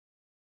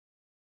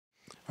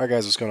Alright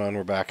guys, what's going on?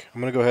 We're back. I'm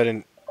going to go ahead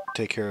and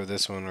take care of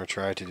this one, or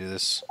try to do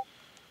this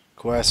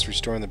quest,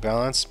 restoring the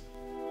balance.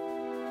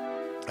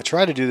 I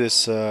tried to do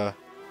this damn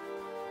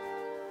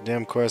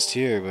quest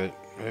here, but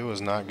it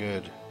was not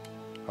good.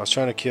 I was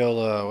trying to kill,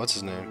 what's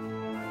his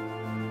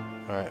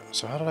name? Alright,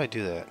 so how did I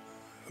do that?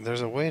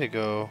 There's a way to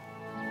go...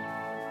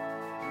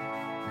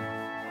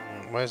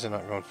 Why is it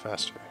not going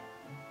faster?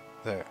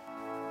 There.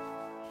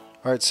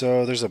 Alright,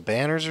 so there's a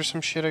banners or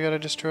some shit I gotta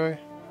destroy?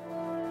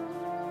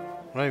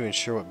 I'm not even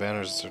sure what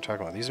banners they're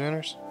talking about. These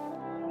banners?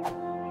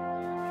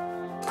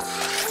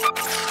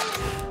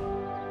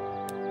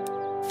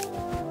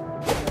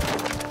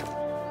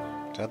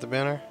 Is that the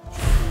banner?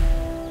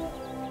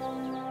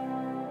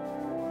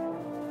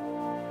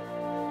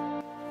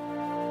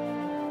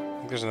 I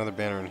think there's another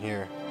banner in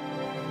here.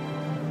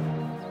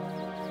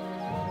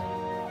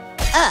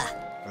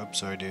 Oops,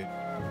 sorry dude.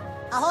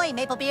 Ahoy,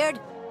 Maplebeard!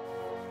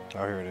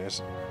 Oh, here it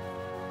is.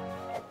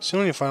 Still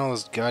need to find all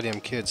those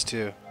goddamn kids,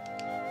 too.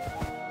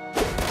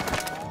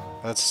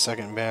 That's the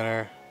second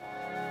banner.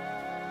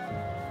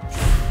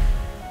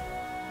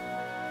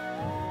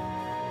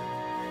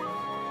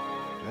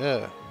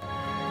 Yeah.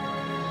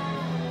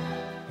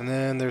 And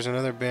then there's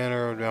another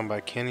banner down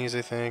by Kenny's,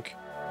 I think.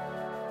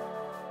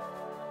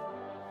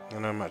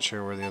 And I'm not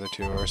sure where the other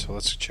two are, so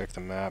let's check the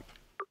map.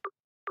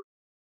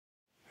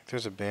 I think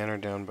there's a banner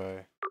down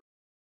by...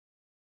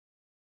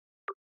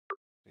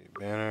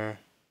 Banner.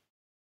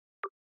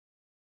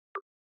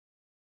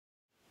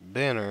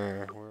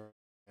 Banner. Where are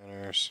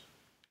banners?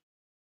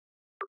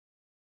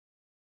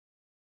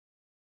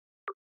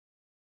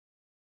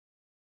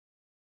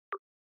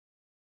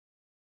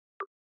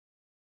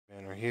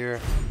 Banner here.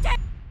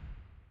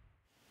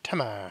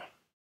 Tama.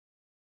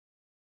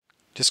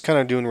 Just kind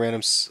of doing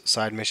random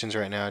side missions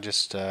right now.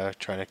 Just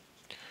trying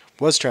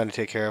to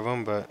take care of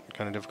them, but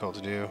kind of difficult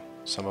to do.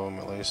 Some of them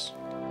at least.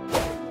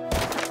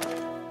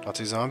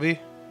 Nazi zombie.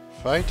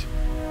 Fight.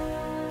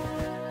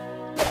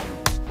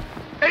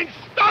 In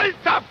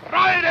stolzer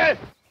Freude,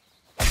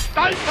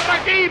 stolzer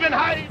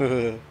Ergebenheit.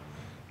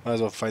 Might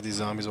as well fight these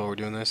zombies while we're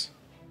doing this.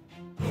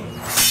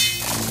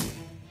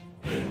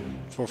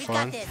 For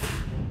fun. In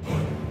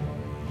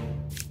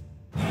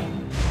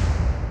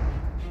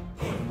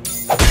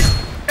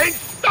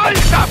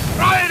stolzer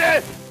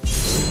Freude.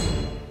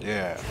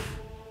 Yeah.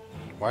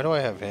 Why do I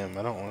have him?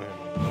 I don't want him.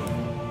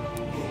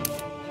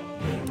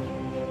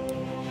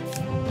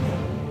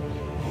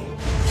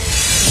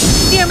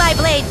 Fear my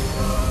blade!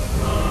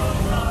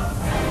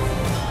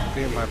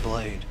 Fear my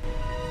blade.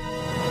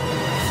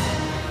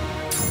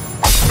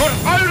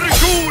 Durch eure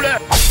Schule,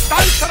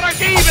 stolzer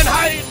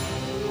Ergebenheit.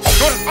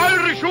 Durch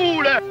eure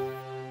Schule.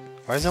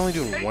 Why is it only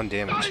doing 1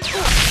 damage?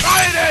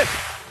 Freude.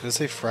 Did it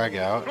say frag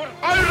out? Durch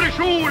eure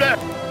Schule.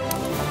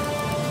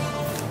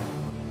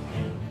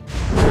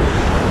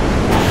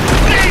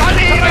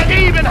 Stolzer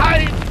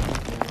Ergebenheit.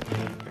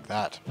 Like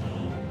that.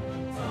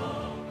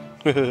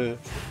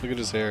 Look at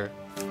his hair.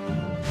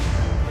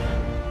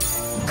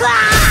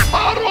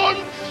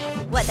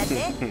 What, that's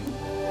it?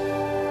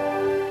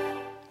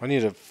 I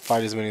need to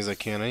fight as many as I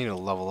can. I need to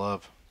level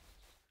up.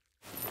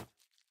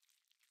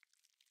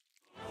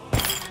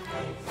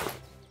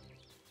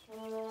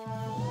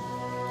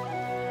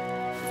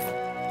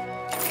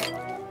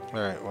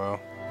 Alright, well.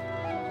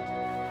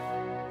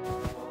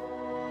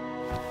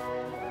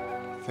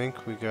 I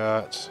think we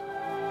got...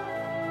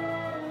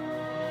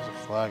 There's a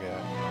flag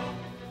at.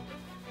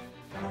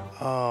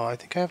 Oh, I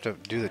think I have to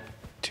do the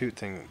toot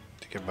thing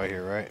to get by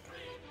here, right?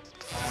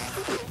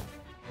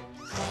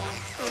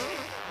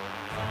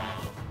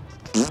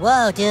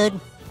 Whoa, dude.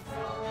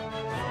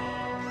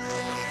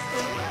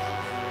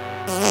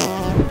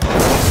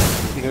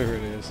 There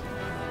it is.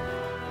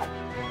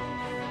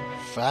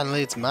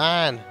 Finally, it's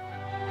mine!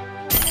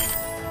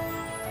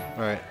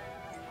 Alright.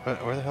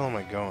 Where the hell am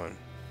I going?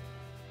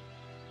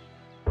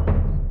 I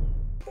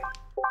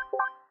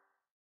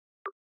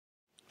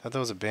thought there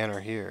was a banner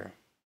here.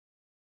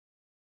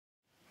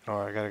 Oh,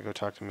 I gotta go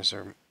talk to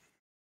Mr.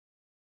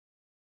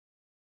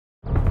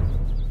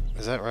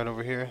 Is that right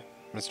over here?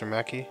 Mr.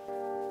 Maxi?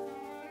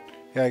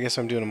 Yeah, I guess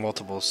I'm doing a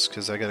multiples,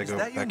 because I gotta go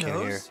back in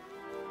here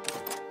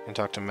and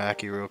talk to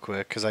Maxi real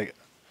quick, because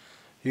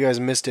you guys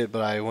missed it,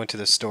 but I went to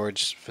the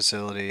storage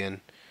facility and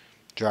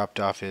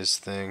dropped off his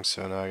thing,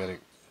 so now I gotta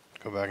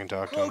go back and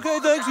talk to him. Okay,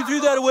 thanks, you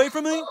threw that away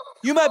from me.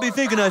 You might be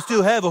thinking I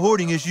still have a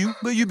hoarding issue,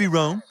 but you'd be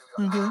wrong.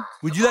 Okay.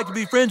 Would you like to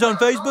be friends on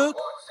Facebook?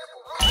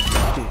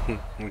 I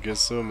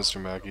guess so,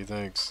 Mr. Maxi,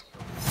 thanks.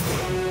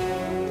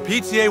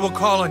 PTA will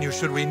call on you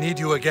should we need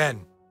you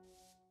again.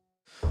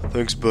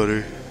 Thanks,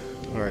 buddy.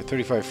 Alright,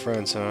 35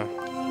 friends, huh?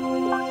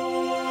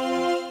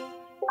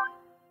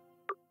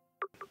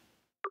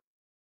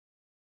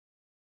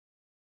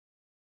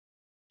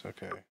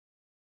 Okay.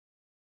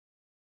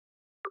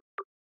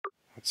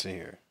 Let's see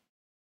here.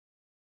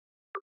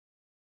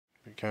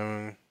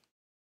 Becoming...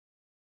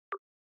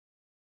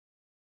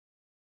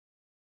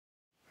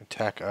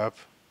 Attack up.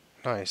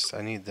 Nice,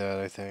 I need that,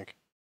 I think.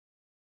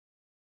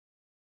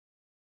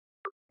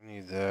 I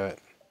need that.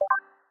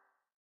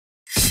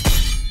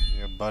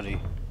 Yeah, buddy.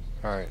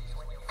 Alright.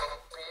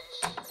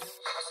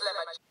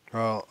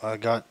 Well, I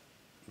got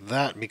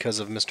that because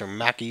of Mr.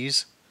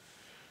 Mackey's.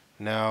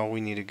 Now we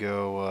need to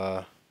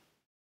go,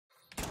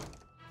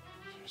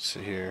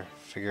 sit here,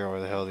 figure out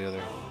where the hell the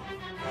other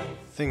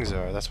things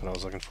are. That's what I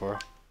was looking for.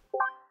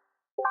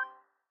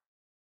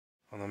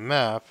 On the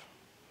map,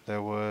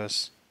 there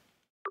was...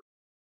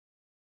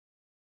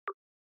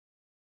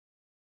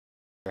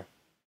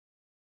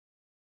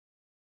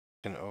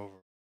 and over.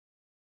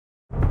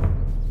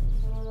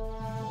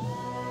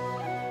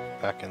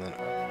 Back and then up.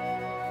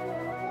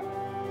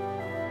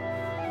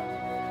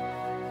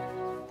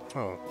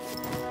 Oh.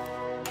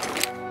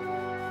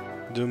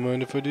 Don't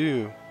mind if I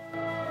do.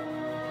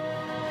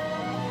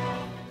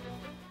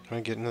 Can I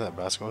get into that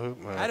basketball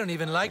hoop? I don't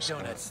even like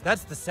donuts.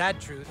 That's the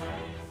sad truth.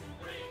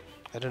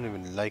 I don't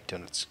even like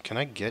donuts. Can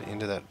I get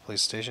into that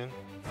PlayStation?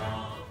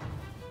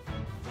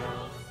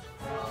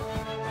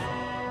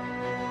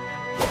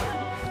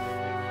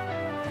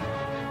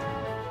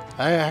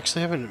 I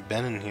actually haven't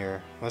been in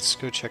here. Let's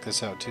go check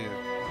this out too.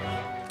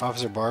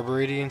 Officer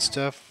Barbarity and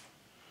stuff.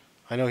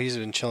 I know he's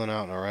been chilling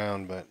out and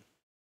around, but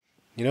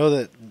you know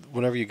that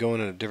whenever you go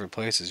into different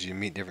places, you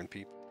meet different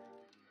people.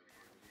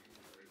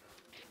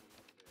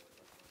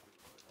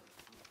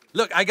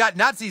 Look, I got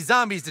Nazi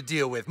zombies to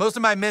deal with. Most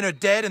of my men are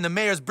dead and the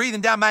mayor's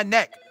breathing down my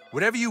neck.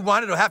 Whatever you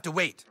want, it'll have to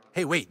wait.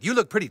 Hey, wait, you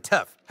look pretty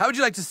tough. How would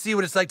you like to see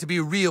what it's like to be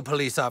a real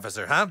police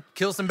officer, huh?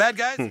 Kill some bad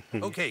guys?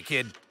 Okay,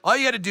 kid. All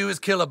you gotta do is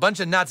kill a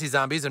bunch of Nazi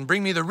zombies and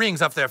bring me the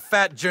rings off their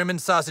fat German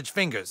sausage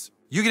fingers.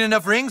 You get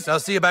enough rings, I'll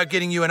see about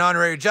getting you an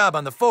honorary job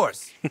on the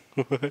force.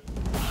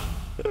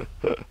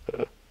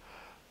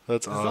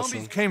 That's The awesome.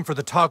 zombies came for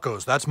the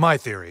tacos, that's my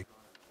theory.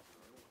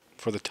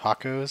 For the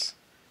tacos?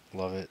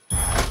 Love it.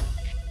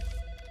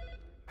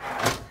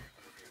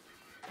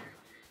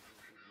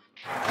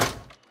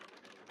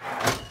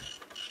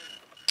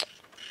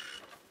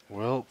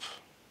 Welp.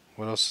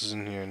 What else is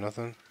in here?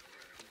 Nothing?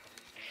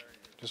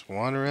 Just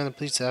wander around the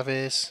police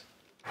office.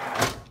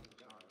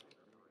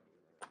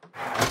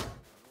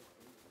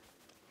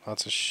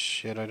 Lots of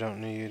shit I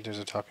don't need. There's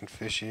a talking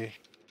fishy.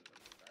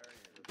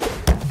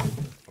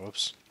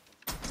 Whoops.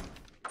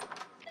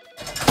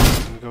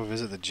 Can we go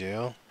visit the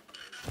jail?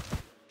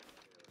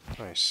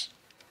 Nice.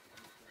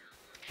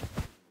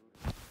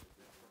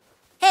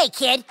 Hey,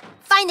 kid.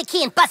 Find the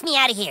key and bust me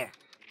out of here.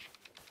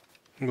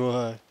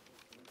 Why?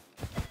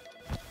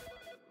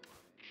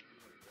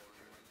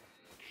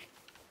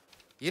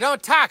 You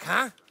don't talk,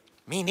 huh?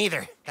 Me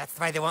neither. That's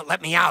why they won't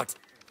let me out.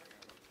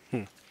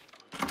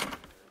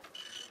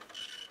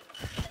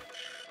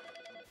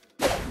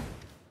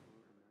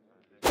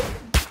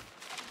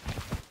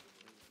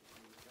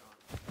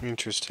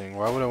 Interesting.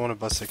 Why would I want to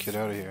bust that kid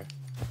out of here?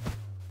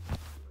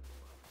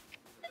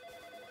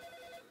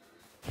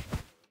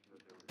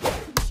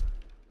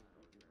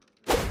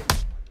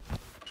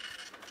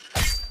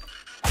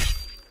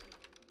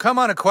 Come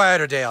on a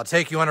quieter day, I'll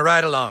take you on a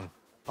ride along.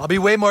 I'll be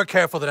way more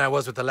careful than I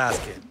was with the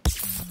last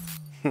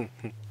kid.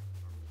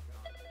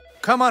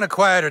 Come on a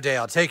quieter day,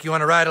 I'll take you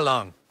on a ride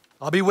along.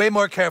 I'll be way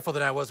more careful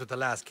than I was with the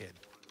last kid.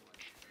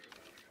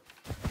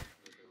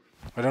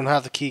 I don't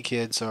have the key,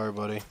 kid. Sorry,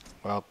 buddy.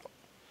 Well,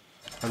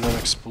 I'm done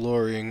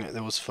exploring.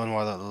 That was fun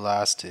while that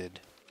lasted.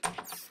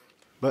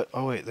 But,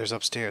 oh wait, there's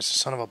upstairs.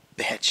 Son of a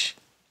bitch.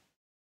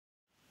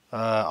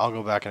 I'll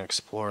go back and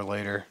explore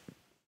later.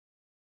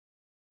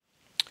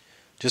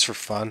 Just for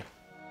fun.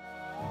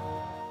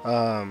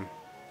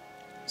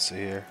 Let's see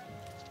here.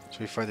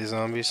 Should we fight these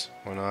zombies?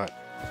 Why not?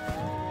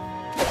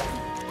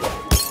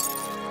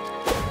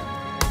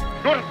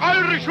 Durch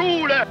eure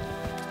Schule!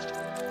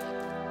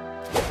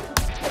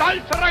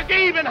 Stolzer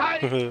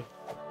Ergebenheit! In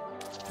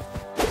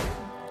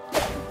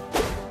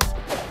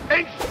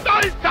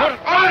stolzer durch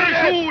eure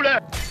Schule!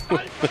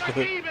 Stolzer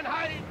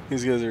Ergebenheit!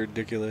 These guys are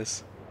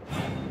ridiculous.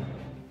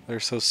 They're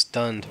so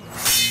stunned.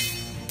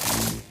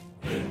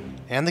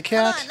 And the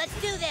cat? Come on,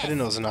 let's do I this. didn't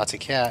know it was a Nazi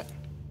cat.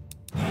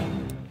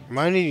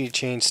 Remind me to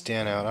change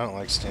Stan out. I don't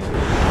like Stan.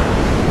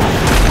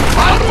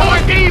 Stolzer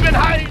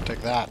Ergebenheit!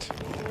 Take that.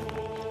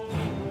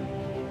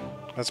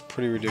 That's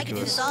pretty I can do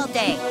ridiculous. this all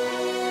day.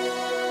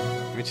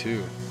 Me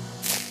too.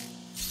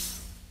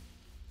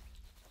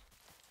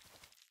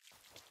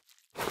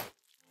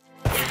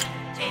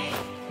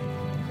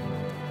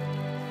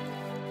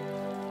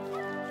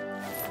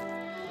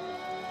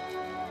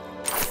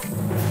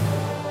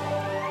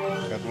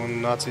 Got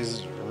one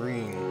Nazi's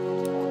ring.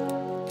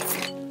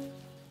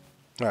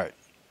 Alright.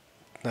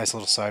 Nice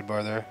little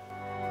sidebar there.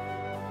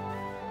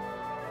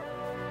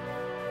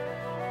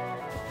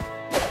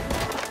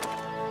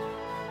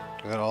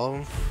 Is that all of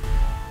them?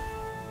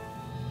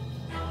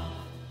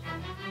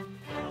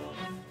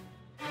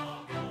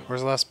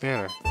 Where's the last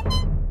banner?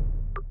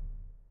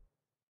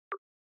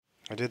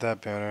 I did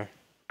that banner.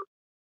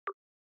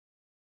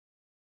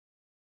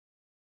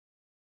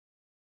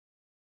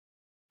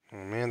 Oh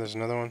man, there's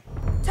another one.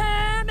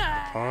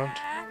 Pond?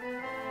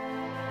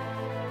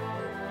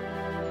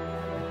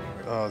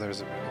 Oh,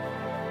 there's a banner.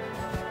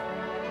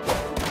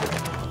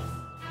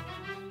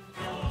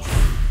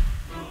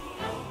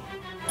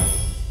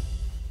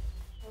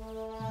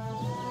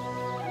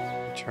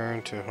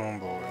 Return to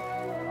homeboy.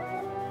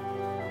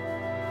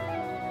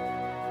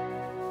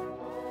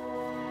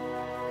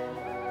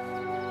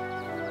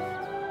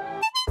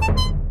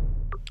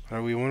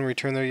 Are we want to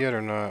return there yet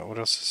or not? What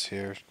else is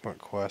here? What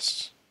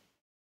quests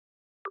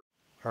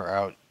are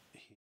out?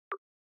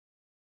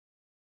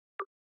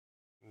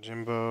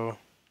 Jimbo.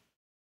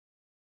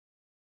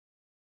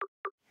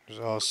 There's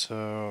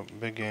also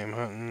big game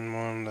hunting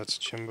one. That's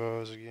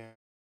Jimbo's again.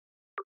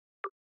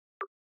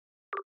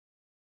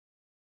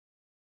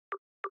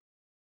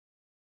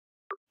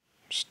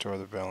 Restore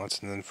the balance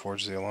and then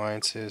forge the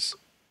alliances.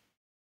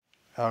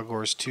 Al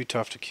Gore's too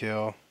tough to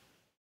kill.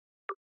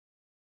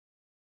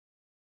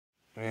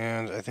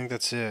 And I think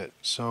that's it.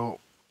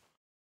 So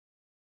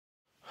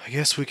I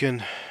guess we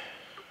can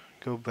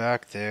go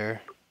back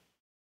there.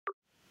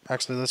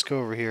 Actually, let's go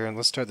over here and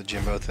let's start the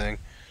Jimbo thing.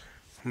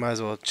 Might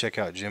as well check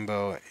out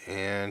Jimbo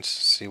and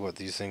see what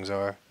these things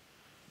are.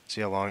 See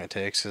how long it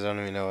takes, because I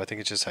don't even know. I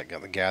think it's just like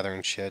the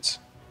gathering shits.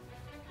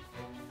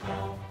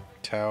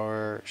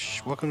 Tower.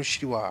 Welcome to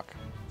Shitty Walk.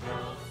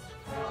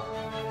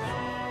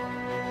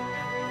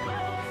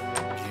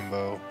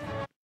 Jimbo.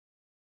 I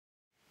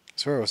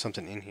swear there was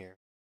something in here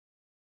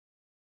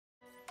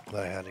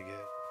that I had to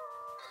get.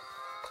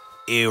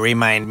 You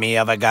remind me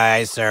of a guy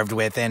I served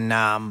with in,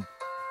 Okay.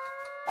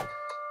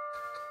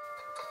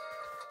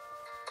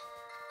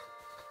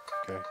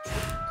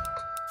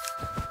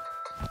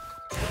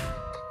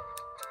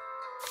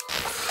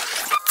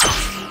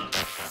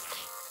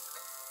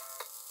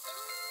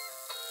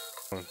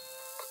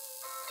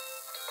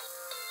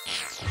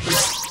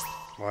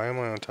 Why am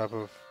I on top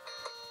of...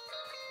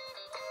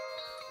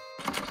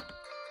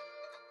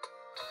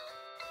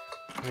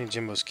 I need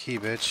Jimbo's key,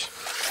 bitch.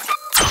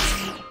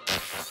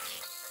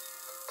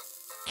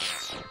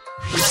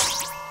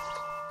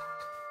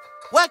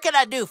 What can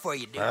I do for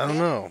you, dude? I don't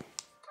know.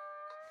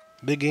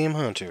 Big game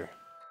hunter.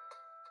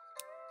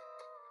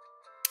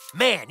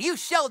 Man, you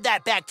showed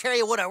that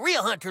bacteria what a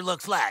real hunter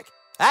looks like.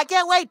 I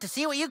can't wait to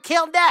see what you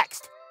kill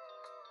next.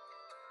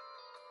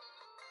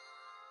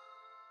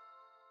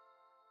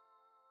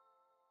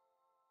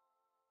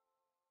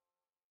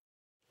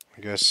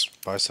 I guess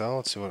buy sell.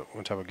 Let's see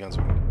what type of guns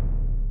we need.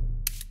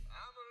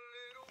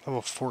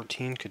 Level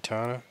 14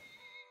 katana.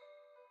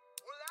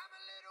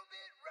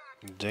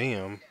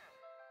 Damn.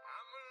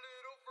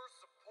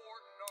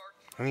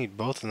 I need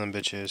both of them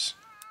bitches.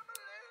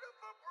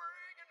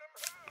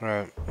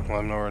 Alright, well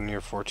I'm nowhere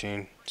near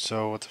 14.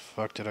 So what the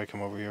fuck did I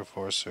come over here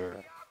for,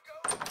 sir?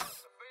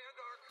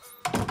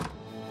 Was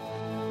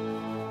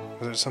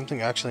there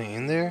something actually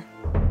in there?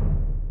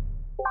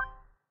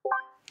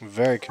 I'm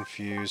very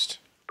confused.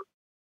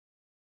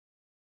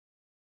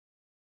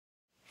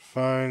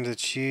 Find the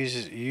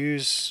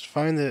cheese,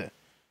 find the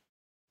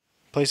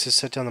place to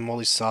set down the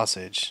moldy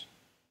sausage.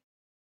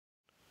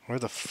 Where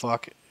the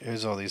fuck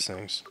is all these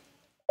things?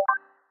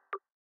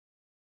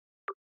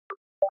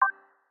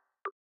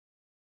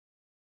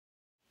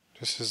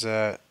 This is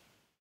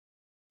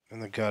in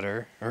the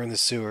gutter, or in the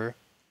sewer.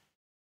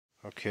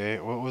 Okay,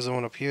 what was the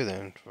one up here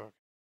then? Fuck.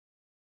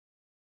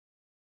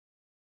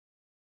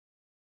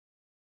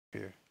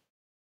 Here.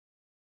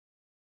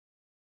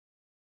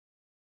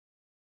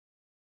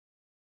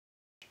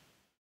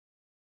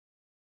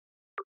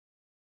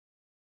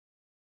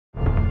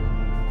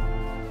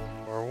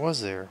 Or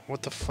was there?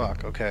 What the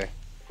fuck? Okay.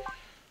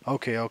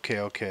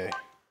 Okay.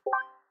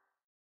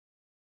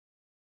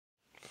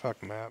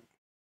 Fuck map.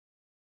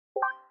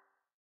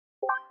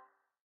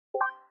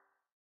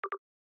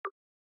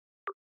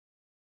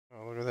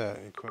 Oh, look at that.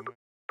 Equipment.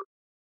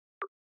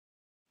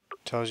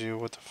 Tells you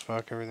what the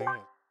fuck everything is.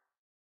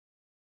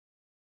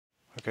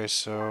 Okay,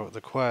 so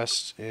the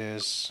quest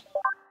is...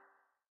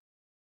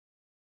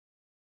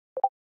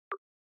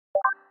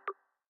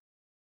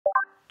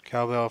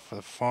 Cowbell for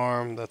the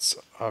farm. That's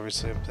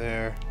obviously up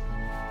there.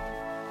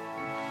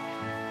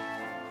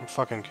 I'm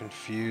fucking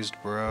confused,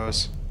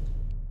 bros.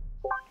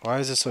 Why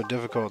is it so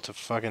difficult to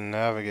fucking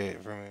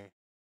navigate for me?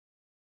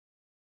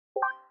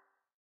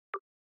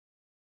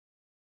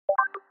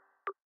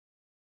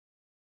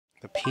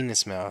 The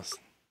penis mouth.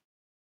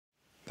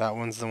 That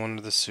one's the one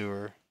to the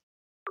sewer.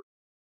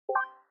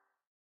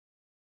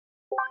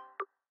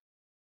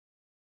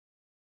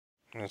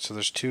 Alright, so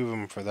there's two of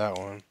them for that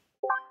one.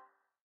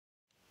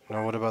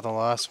 Now what about the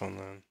last one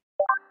then?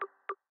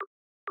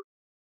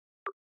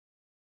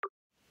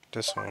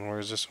 This one,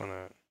 where's this one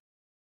at?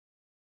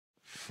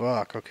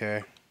 Fuck,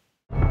 okay.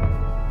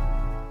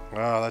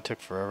 Wow, that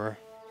took forever.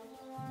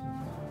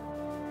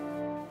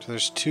 So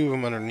there's two of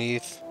them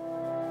underneath.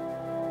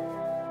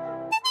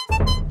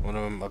 One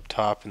of them up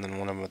top and then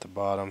one of them at the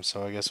bottom,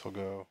 so I guess we'll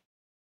go.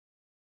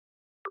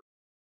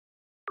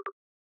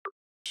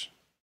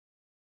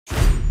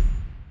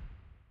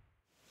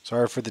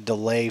 Sorry for the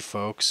delay,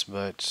 folks,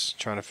 but just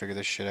trying to figure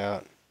this shit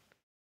out.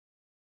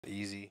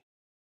 Easy.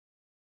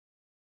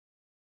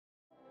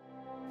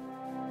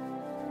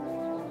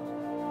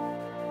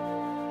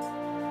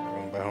 We're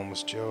going by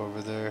Homeless Joe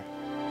over there.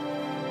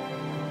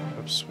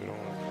 Oops, we don't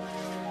want to.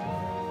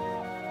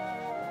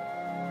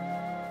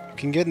 You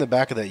can get in the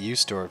back of that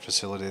U-Store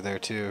facility there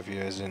too if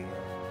you guys didn't.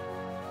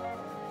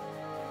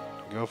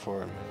 Go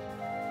for it, man.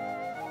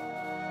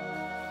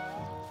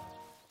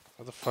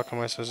 What the fuck am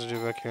I supposed to do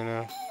back here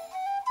now?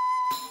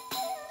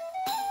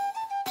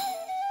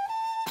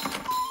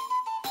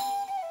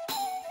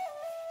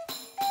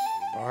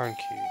 Barn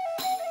key.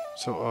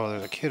 So, oh,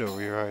 there's a kid over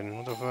here hiding.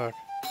 What the fuck?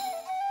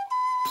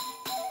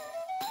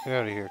 Get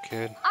out of here,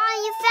 kid. Oh,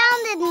 you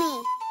founded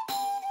me.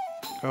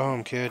 Go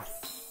home, kid.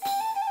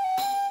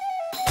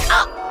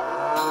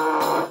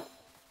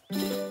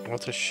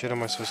 What the shit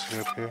am I supposed to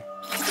do up here?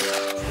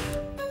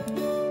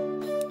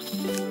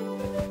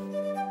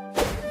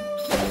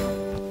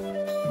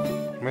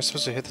 Am I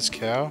supposed to hit this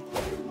cow?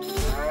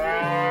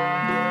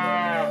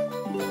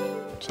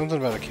 Something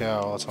about a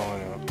cow, that's all I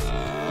know.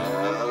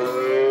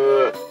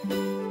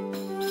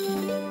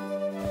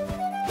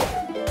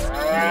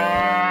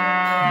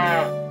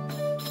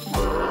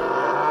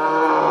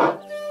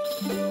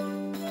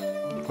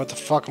 What the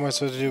fuck am I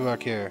supposed to do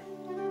back here?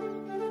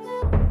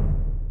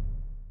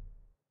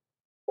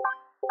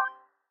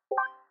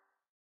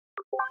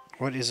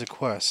 What is a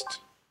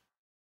quest?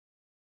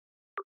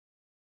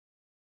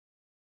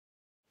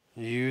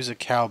 Use a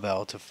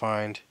cowbell to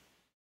find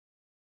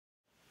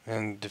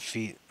and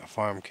defeat a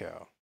farm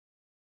cow.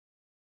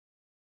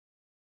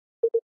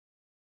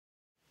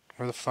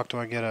 Where the fuck do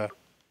I get a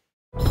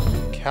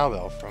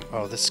cowbell from?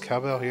 Oh, this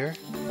cowbell here?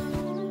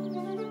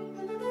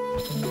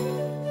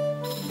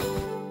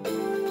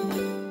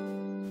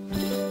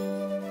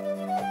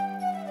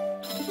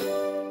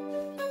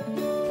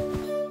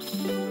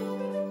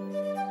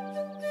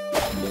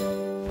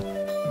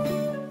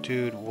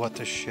 Dude, what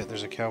the shit?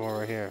 There's a cowbell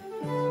right here.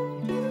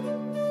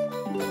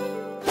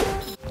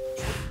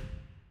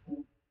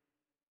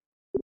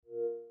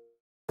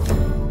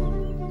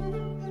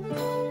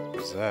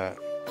 What's that?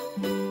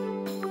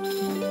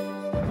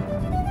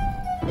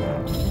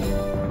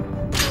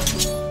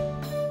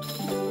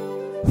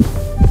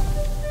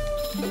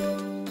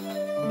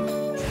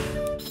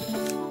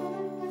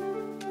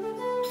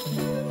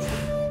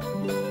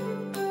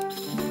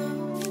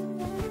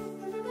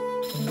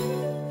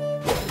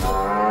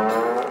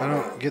 I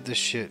don't get this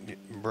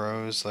shit,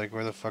 bros. Like,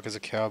 where the fuck is a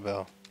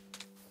cowbell?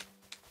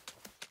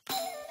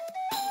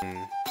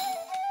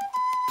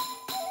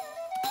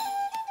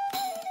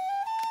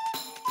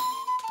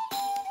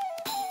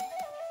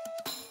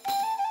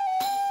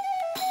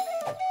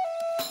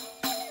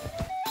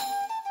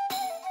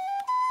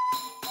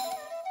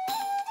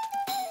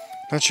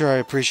 Not sure I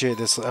appreciate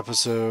this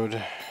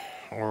episode,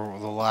 or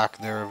the lack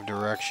thereof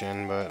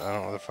direction, but I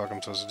don't know what the fuck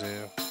I'm supposed to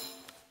do.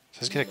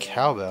 Let's get a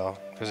cowbell.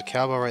 There's a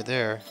cowbell right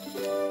there.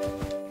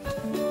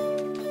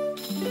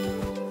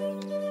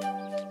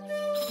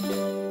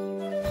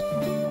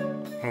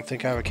 I don't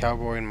think I have a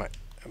cowbell in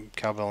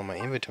my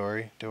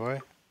inventory, do I?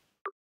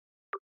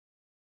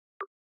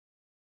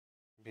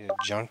 Be a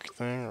junk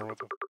thing, or what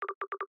the?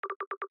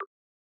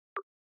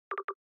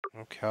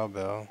 No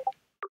cowbell.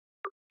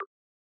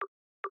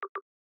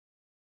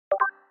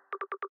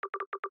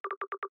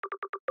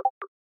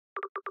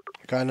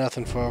 Got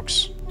nothing,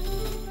 folks.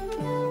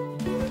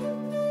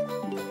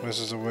 This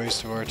is a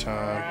waste of our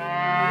time.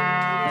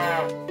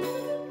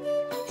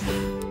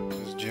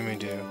 What does Jimmy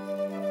do?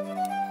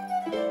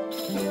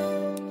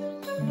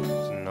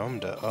 What's the gnome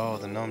do? Oh,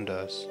 the gnome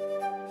does.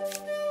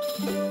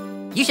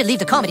 You should leave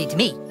the comedy to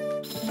me.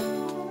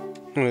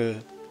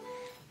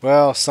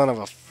 Well, son of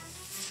a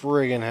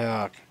friggin'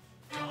 heck.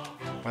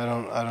 I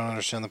don't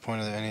understand the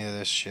point of any of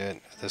this shit.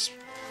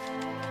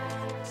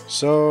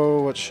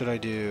 So, what should I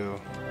do?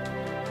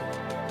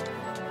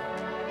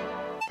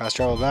 Fast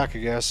travel back, I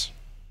guess.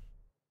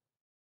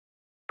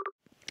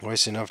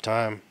 Waste enough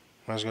time.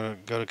 I was gonna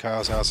go to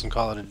Kyle's house and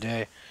call it a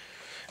day.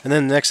 And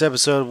then the next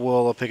episode,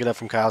 we'll pick it up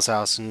from Kyle's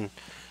house and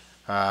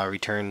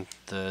return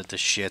the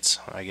shits,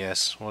 I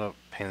guess. What a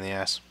pain in the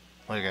ass.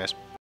 Later, guys.